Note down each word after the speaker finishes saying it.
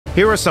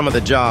Here are some of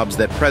the jobs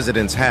that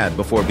presidents had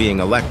before being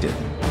elected.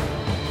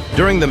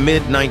 During the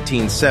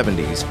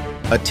mid-1970s,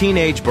 a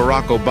teenage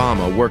Barack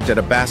Obama worked at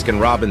a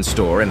Baskin-Robbins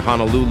store in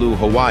Honolulu,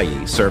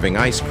 Hawaii, serving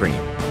ice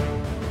cream.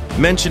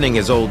 Mentioning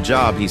his old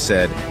job, he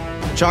said,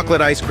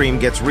 "Chocolate ice cream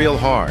gets real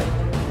hard.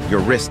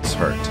 Your wrists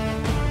hurt."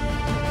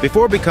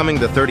 Before becoming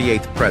the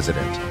 38th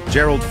president,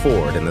 Gerald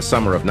Ford, in the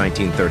summer of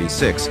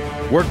 1936,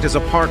 worked as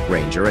a park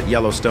ranger at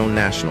Yellowstone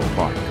National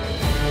Park.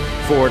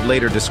 Ford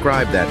later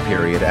described that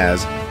period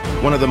as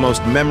one of the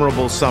most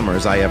memorable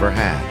summers I ever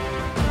had.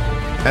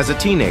 As a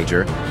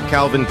teenager,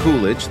 Calvin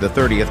Coolidge, the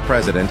 30th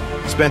president,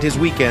 spent his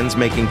weekends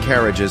making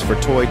carriages for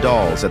toy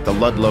dolls at the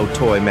Ludlow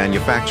Toy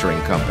Manufacturing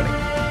Company.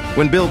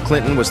 When Bill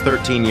Clinton was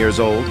 13 years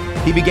old,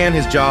 he began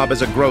his job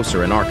as a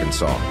grocer in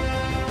Arkansas.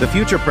 The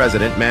future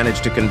president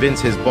managed to convince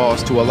his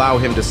boss to allow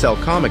him to sell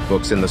comic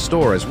books in the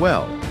store as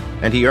well,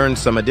 and he earned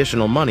some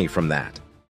additional money from that.